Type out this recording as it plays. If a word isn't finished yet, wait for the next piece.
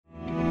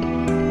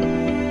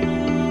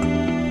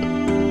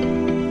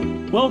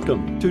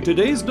Welcome to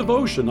today's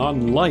devotion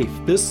on life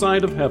this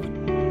side of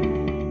heaven.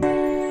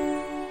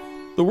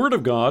 The Word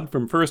of God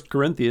from 1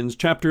 Corinthians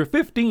chapter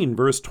 15,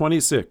 verse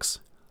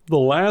 26. The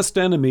last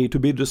enemy to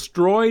be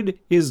destroyed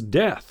is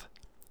death.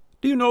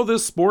 Do you know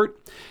this sport?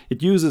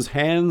 It uses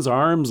hands,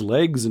 arms,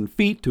 legs, and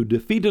feet to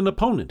defeat an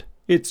opponent.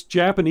 Its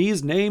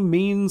Japanese name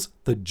means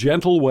the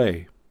gentle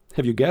way.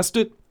 Have you guessed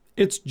it?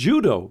 It's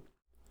judo.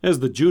 As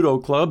the judo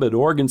club at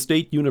Oregon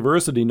State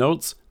University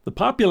notes, the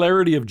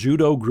popularity of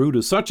judo grew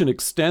to such an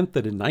extent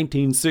that in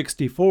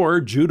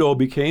 1964, judo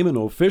became an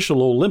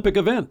official Olympic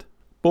event.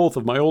 Both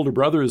of my older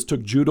brothers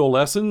took judo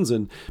lessons,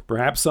 and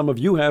perhaps some of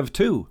you have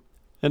too.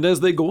 And as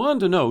they go on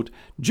to note,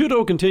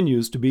 judo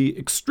continues to be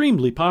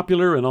extremely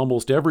popular in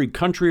almost every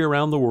country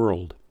around the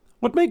world.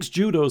 What makes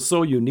judo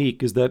so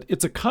unique is that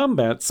it's a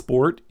combat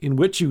sport in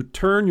which you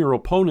turn your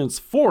opponent's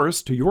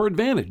force to your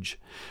advantage.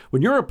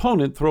 When your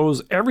opponent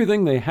throws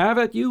everything they have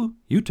at you,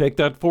 you take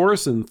that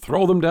force and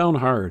throw them down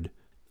hard.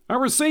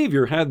 Our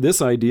Savior had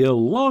this idea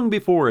long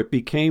before it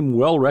became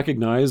well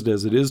recognized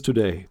as it is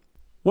today.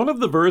 One of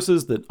the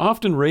verses that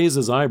often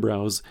raises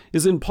eyebrows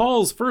is in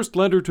Paul's first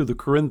letter to the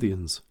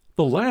Corinthians.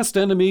 The last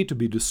enemy to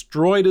be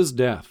destroyed is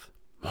death.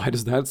 Why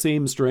does that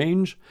seem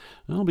strange?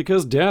 Well,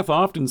 because death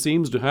often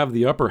seems to have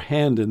the upper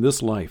hand in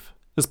this life.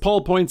 As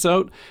Paul points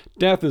out,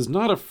 death is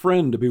not a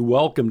friend to be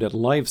welcomed at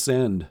life's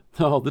end.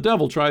 Oh, the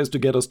devil tries to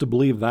get us to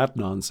believe that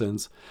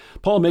nonsense.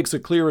 Paul makes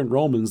it clear in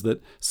Romans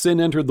that sin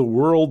entered the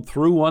world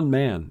through one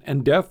man,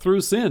 and death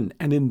through sin,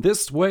 and in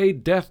this way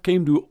death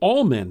came to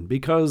all men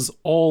because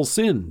all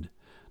sinned.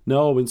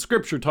 No, when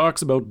Scripture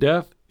talks about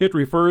death, it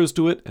refers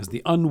to it as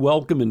the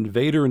unwelcome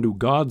invader into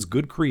God's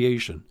good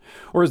creation,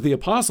 or as the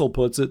apostle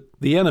puts it,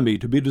 the enemy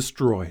to be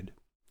destroyed.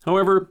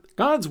 However,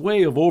 God's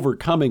way of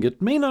overcoming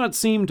it may not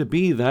seem to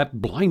be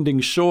that blinding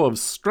show of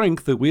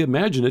strength that we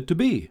imagine it to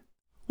be.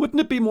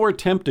 Wouldn't it be more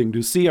tempting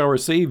to see our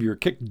Savior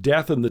kick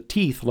death in the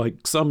teeth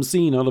like some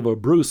scene out of a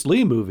Bruce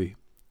Lee movie?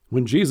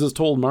 When Jesus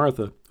told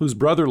Martha, whose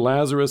brother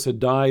Lazarus had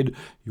died,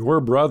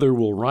 "Your brother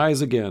will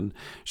rise again,"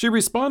 she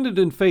responded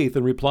in faith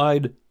and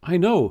replied, "I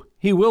know,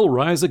 he will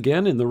rise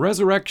again in the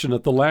resurrection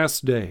at the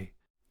last day."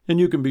 And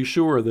you can be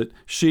sure that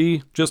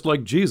she, just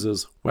like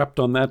Jesus, wept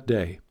on that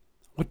day.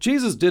 What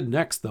Jesus did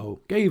next,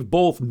 though, gave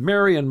both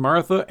Mary and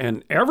Martha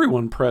and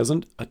everyone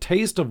present a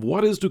taste of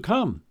what is to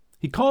come.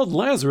 He called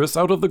Lazarus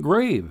out of the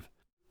grave.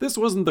 This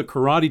wasn't the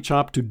karate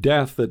chop to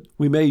death that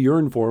we may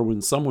yearn for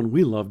when someone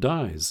we love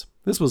dies.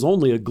 This was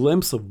only a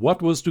glimpse of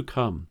what was to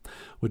come.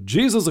 What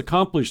Jesus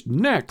accomplished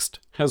next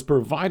has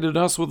provided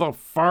us with a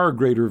far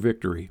greater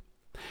victory.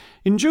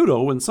 In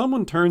judo, when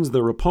someone turns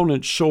their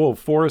opponent's show of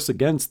force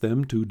against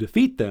them to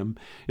defeat them,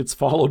 it's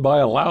followed by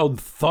a loud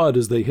thud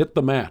as they hit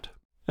the mat.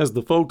 As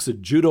the folks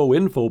at Judo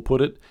Info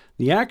put it,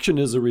 the action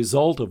is a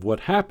result of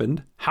what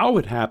happened, how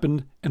it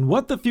happened, and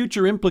what the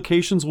future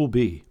implications will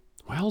be.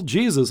 Well,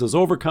 Jesus has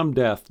overcome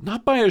death,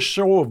 not by a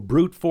show of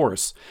brute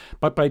force,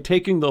 but by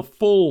taking the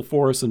full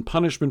force and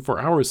punishment for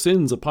our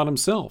sins upon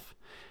himself.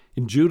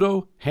 In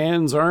judo,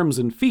 hands, arms,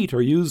 and feet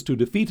are used to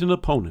defeat an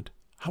opponent.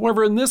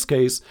 However, in this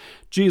case,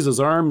 Jesus'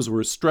 arms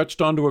were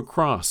stretched onto a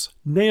cross.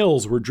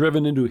 Nails were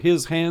driven into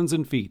his hands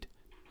and feet.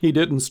 He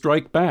didn't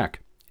strike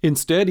back.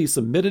 Instead, he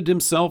submitted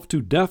himself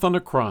to death on a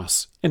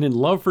cross, and in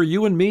love for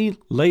you and me,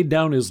 laid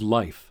down his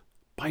life.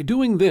 By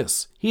doing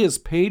this, he has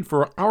paid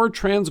for our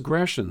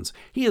transgressions.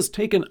 He has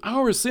taken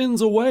our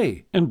sins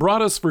away and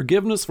brought us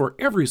forgiveness for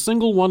every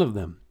single one of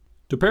them.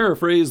 To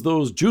paraphrase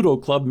those judo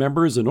club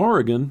members in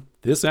Oregon,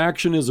 this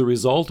action is a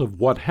result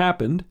of what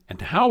happened and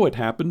how it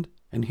happened,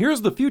 and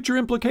here's the future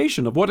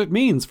implication of what it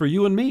means for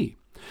you and me.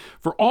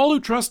 For all who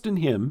trust in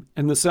him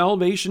and the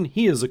salvation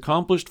he has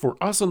accomplished for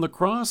us on the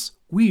cross,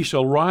 we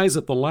shall rise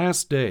at the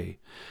last day.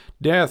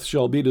 Death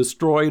shall be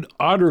destroyed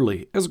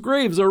utterly as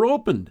graves are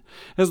opened,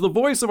 as the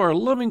voice of our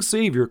loving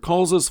Savior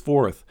calls us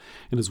forth,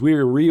 and as we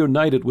are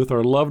reunited with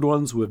our loved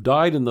ones who have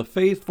died in the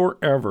faith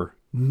forever.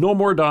 No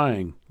more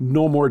dying,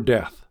 no more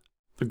death.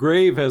 The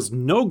grave has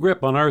no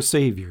grip on our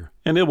Savior,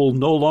 and it will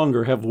no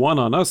longer have one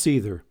on us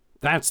either.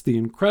 That's the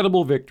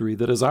incredible victory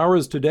that is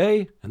ours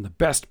today, and the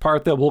best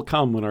part that will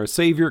come when our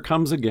Savior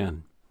comes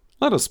again.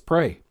 Let us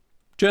pray.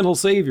 Gentle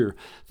Savior,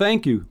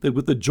 thank you that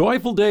with the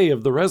joyful day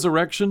of the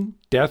resurrection,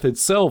 death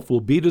itself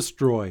will be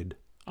destroyed.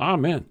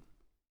 Amen.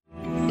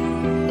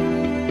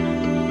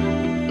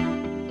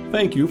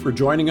 Thank you for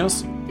joining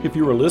us. If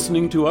you are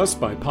listening to us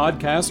by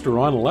podcast or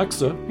on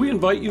Alexa, we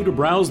invite you to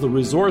browse the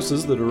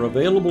resources that are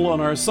available on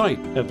our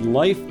site at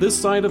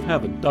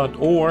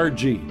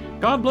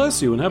lifethissideofheaven.org. God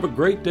bless you and have a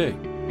great day.